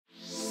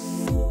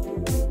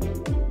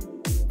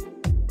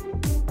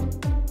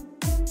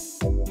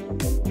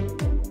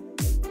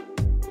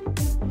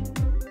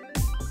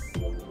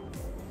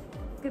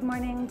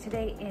morning.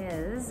 Today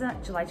is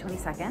July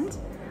 22nd.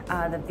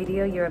 The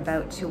video you're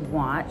about to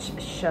watch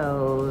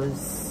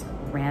shows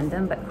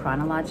random but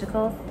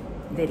chronological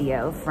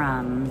video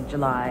from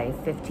July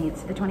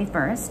 15th to the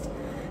 21st.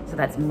 So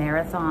that's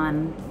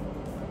Marathon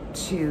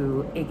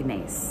to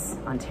Ignace,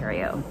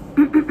 Ontario.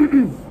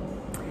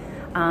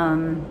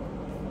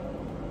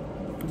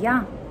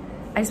 Yeah,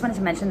 I just wanted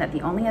to mention that the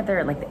only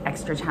other the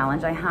extra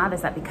challenge I have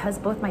is that because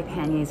both my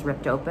panniers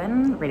ripped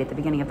open right at the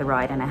beginning of the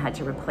ride and I had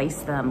to replace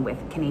them with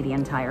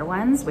Canadian Tire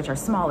ones, which are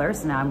smaller.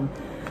 So now I'm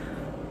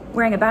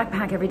wearing a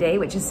backpack every day,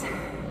 which is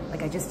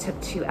I just took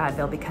 2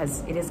 Advil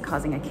because it is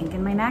causing a kink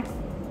in my neck.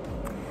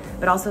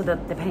 But also the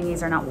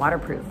panniers are not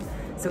waterproof.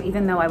 So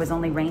even though I was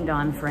only rained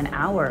on for an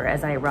hour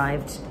as I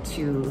arrived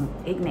to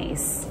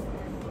Ignace,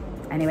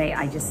 anyway,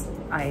 I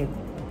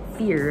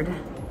feared,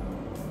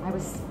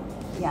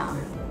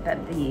 that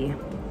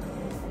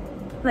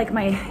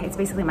it's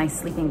basically my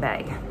sleeping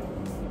bag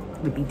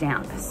would be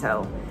damp.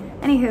 So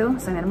anywho,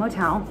 so I'm in a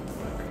motel.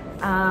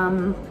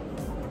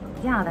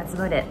 Yeah, that's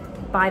about it.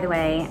 By the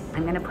way,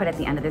 I'm gonna put at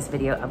the end of this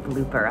video a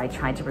blooper. I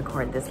tried to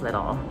record this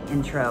little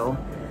intro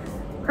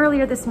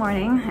earlier this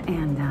morning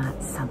and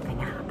something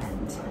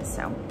happened.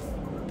 So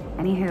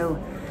anywho,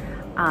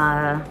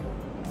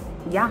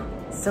 yeah,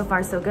 so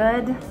far so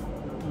good.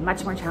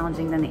 Much more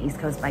challenging than the East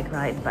Coast bike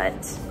ride,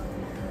 but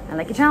I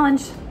like a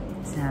challenge.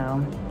 So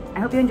I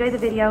hope you enjoyed the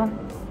video.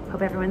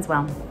 Hope everyone's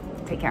well.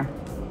 Take care.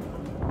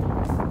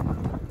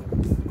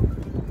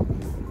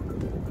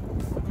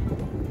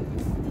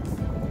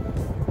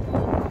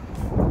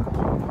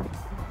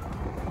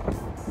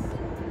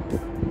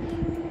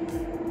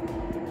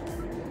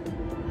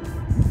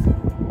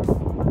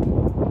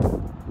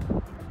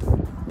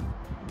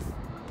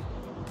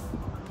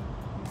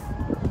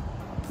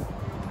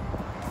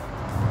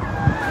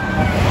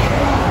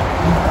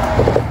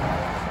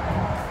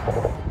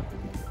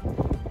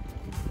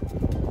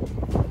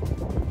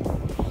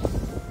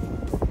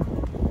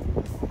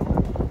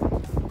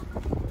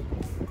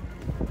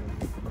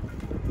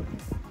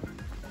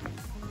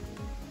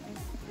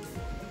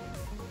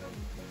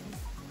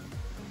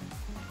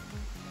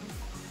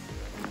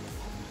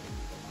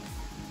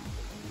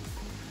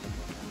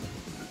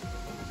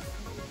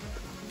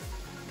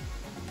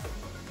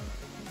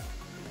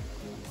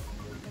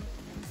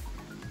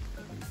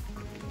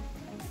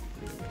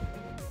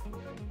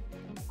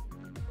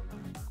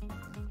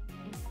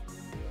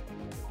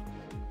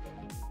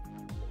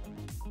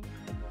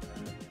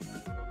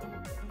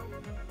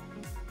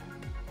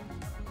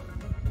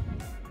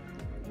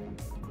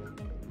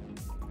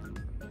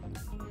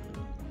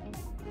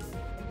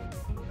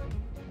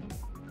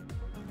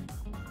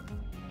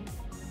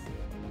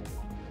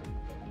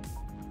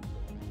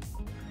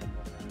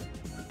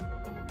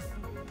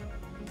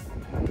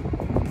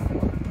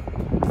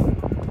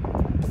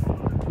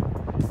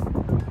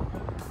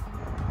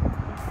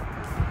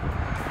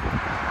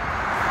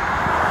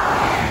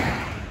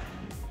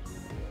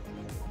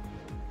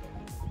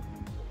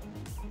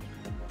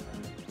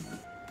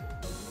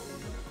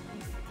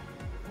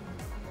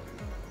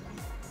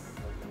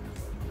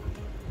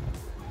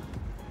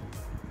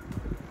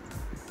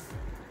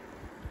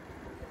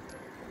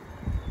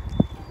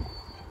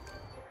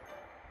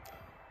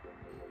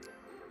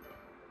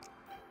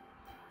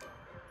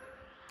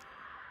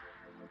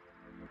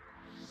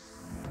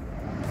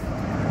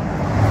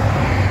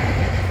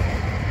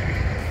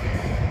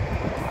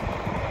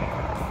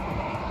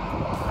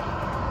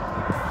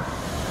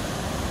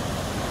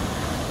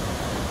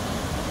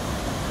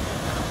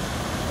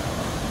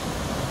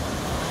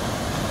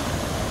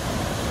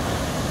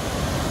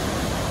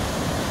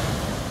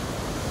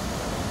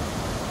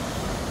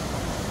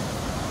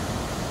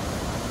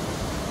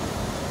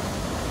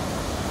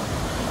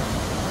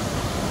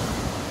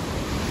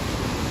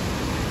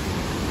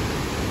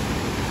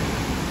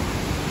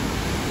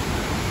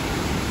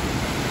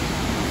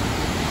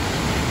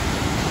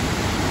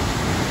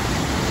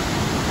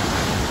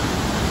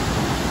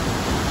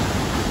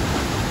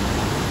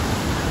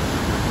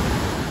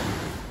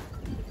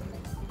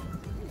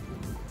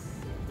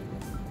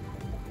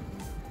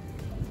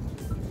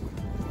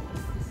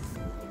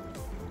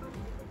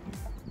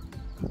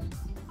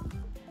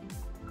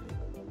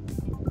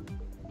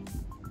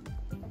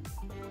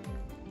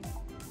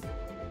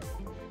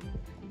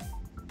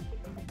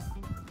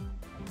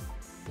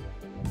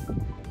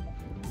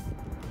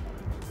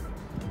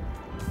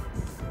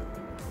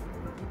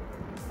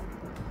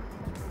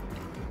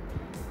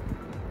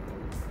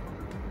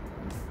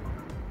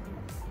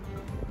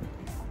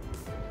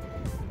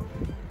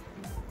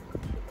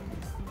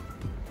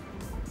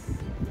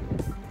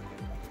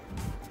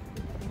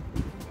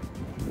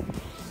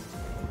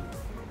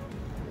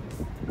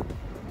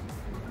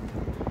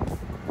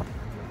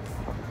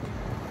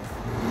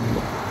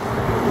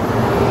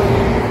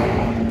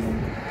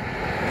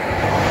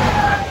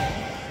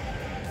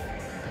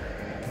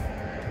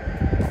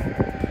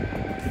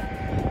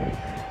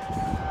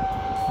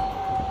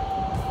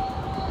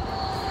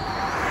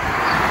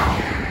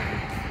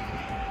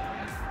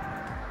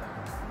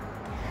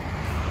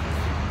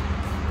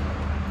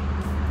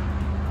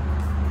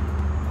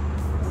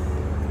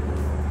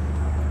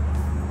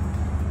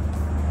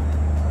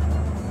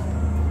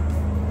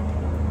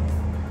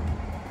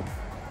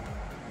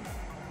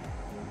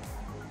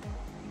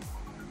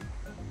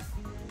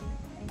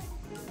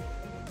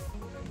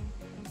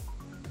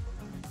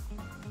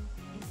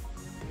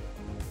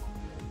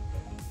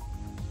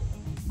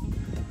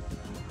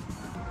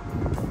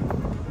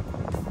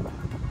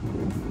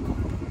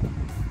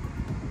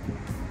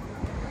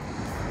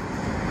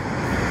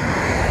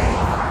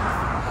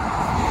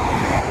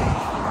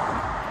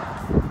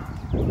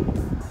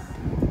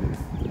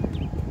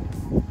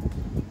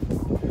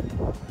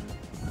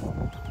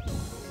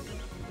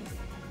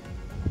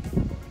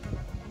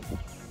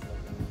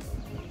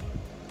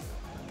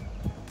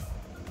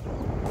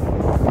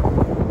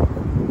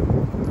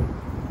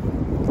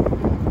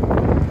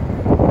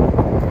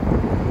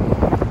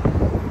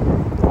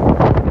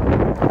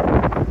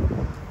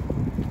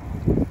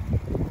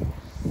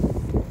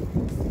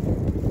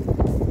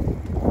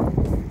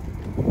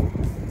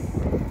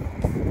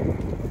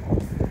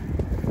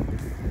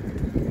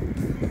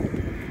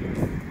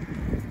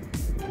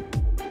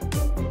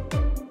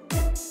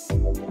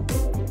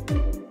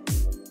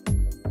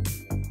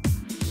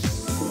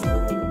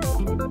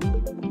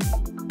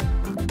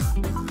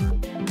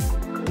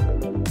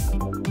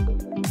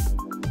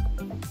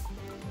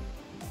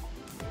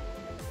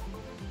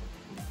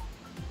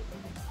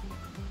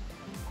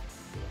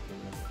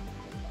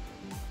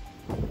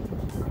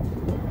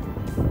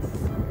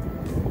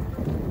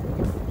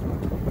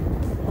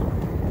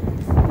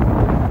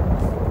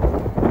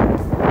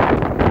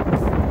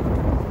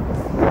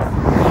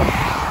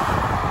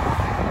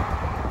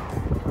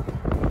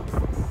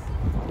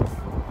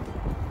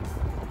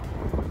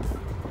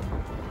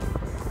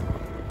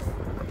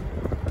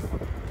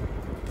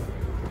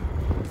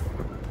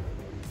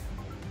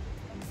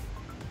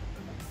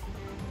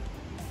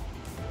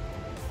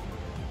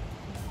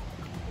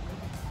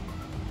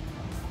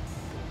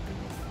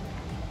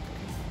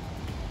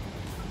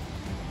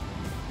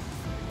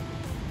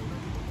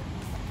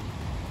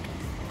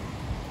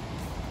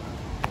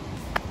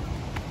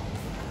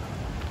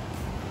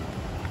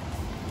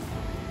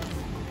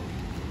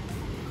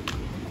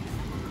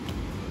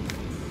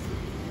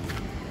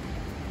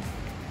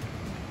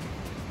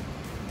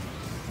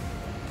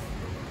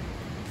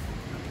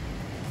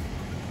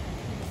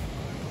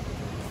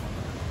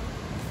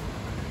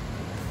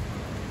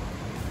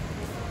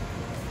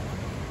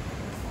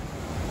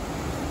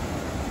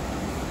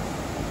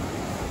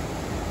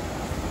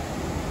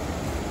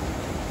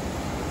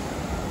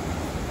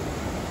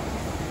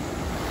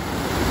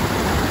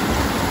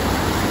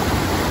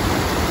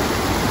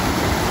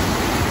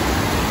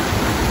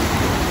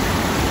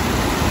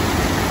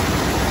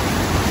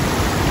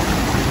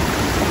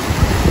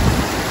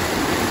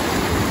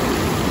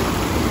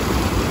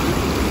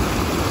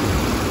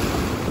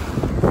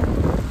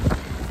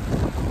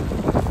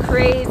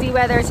 Crazy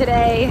weather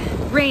today.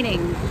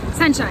 Raining,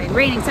 sunshine, and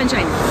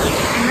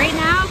right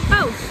now,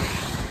 both.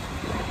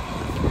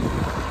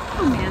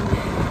 Oh man.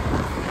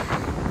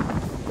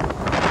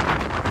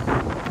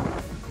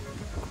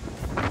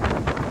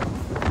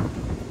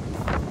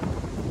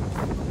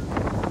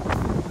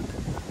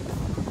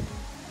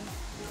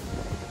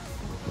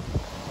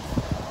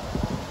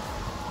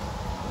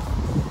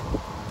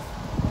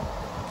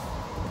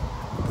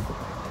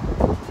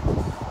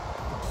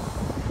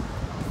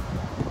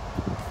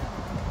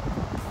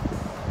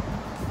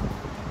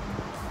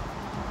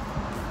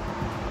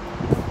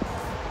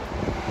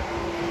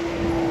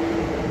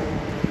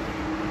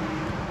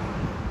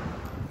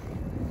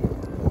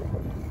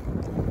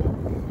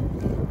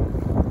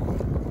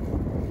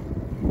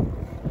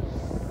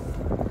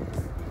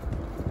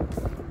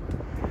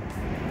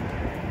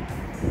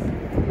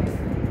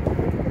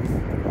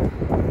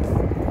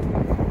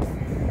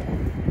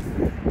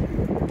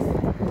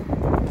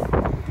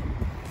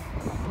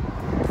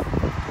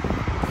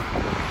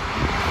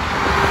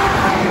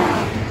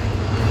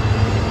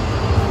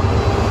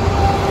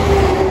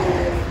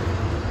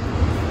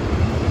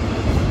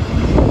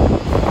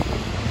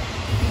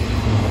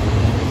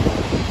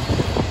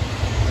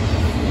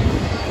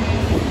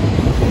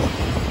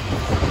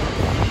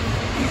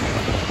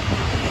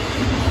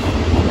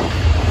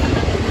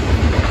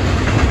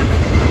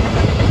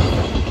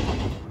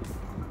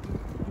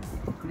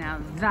 Now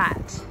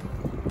that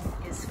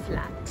is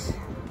flat.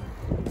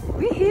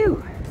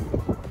 Woohoo!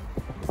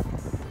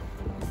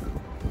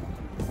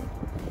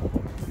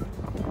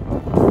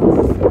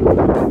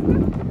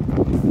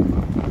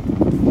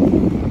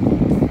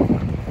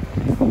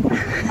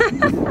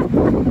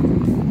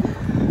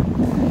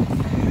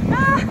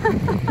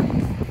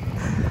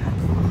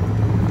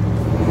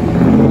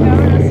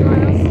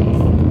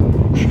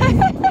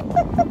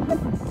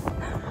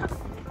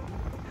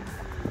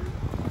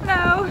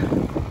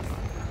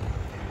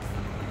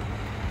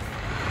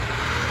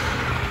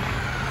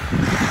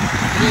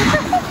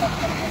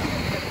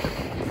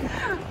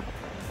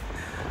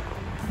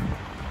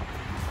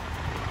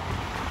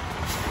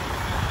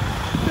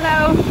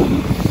 Hello.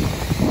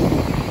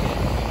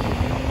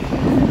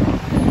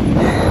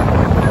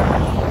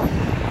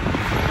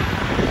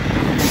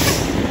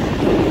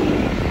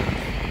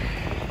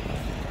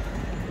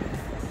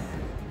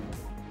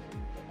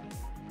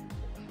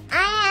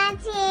 Hi,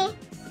 Auntie.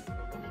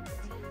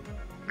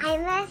 I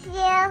miss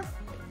you.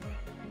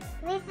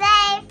 Be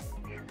safe.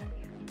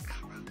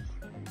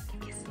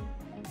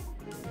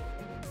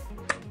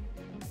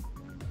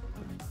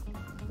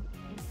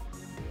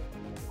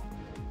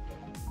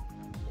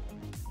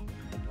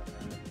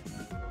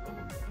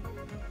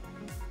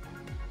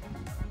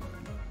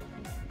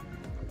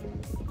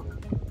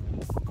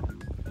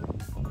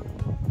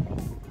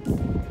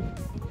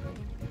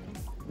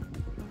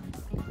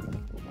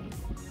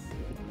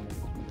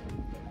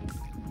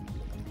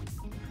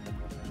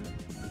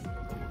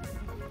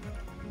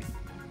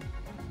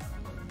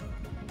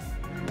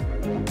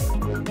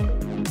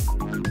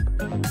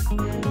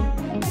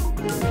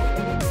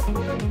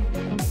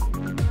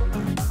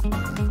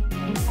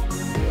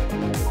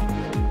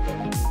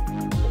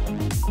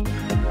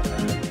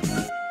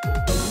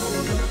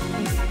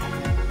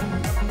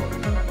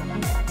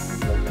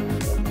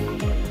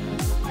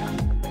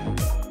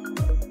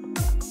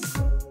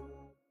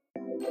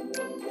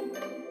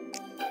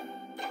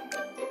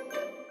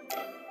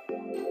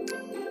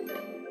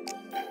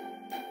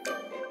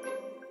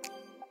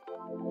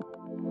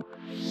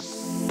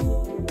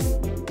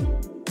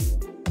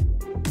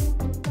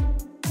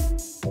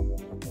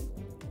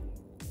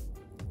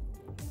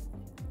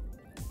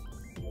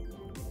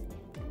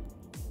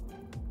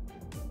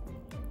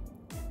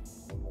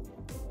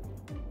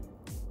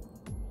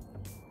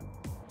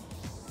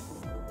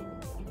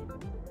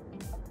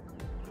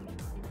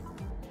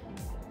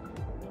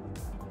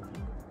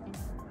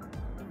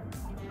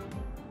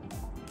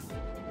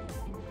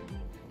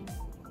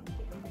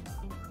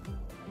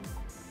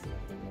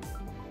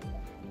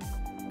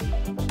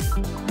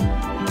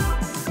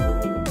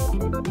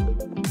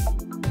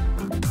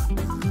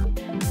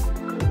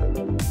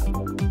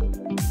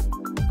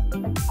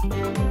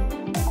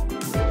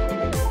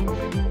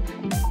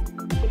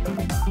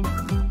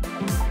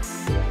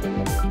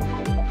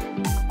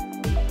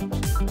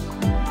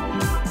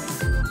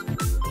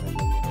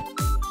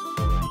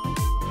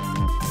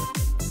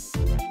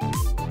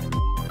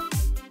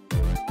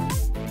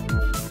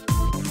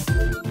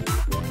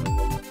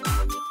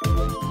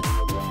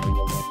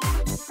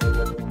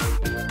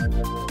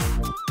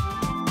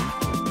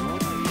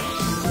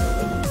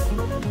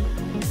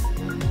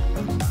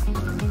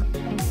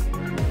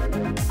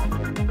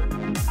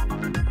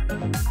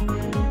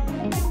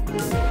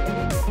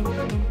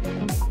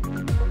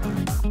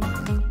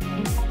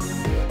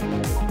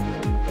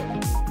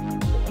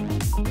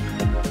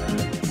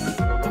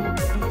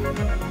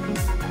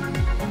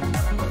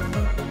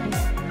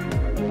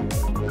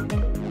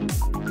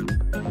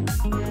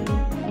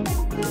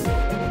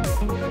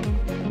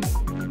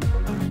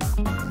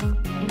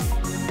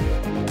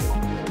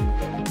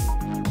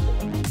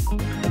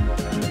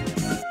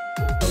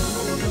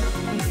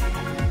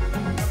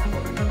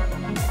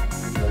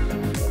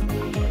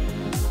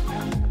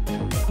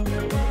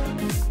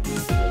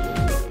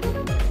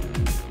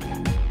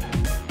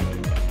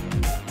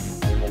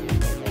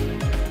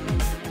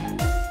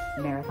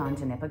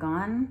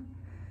 Epigon.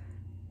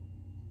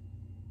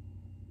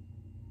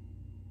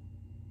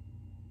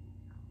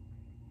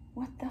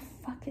 What the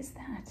fuck is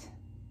that?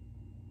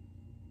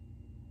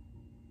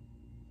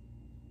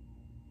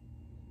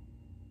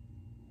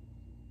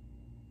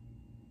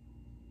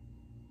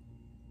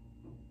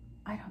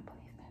 I don't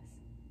believe this.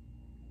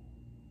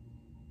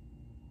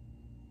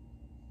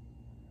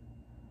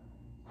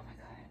 Oh my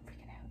God, I'm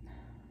freaking out.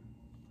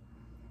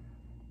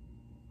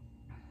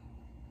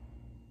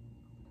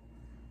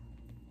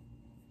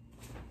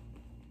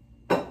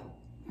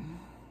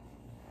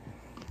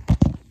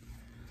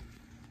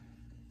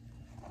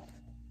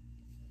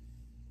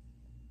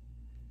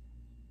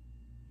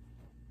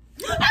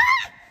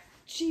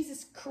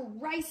 Jesus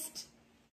Christ.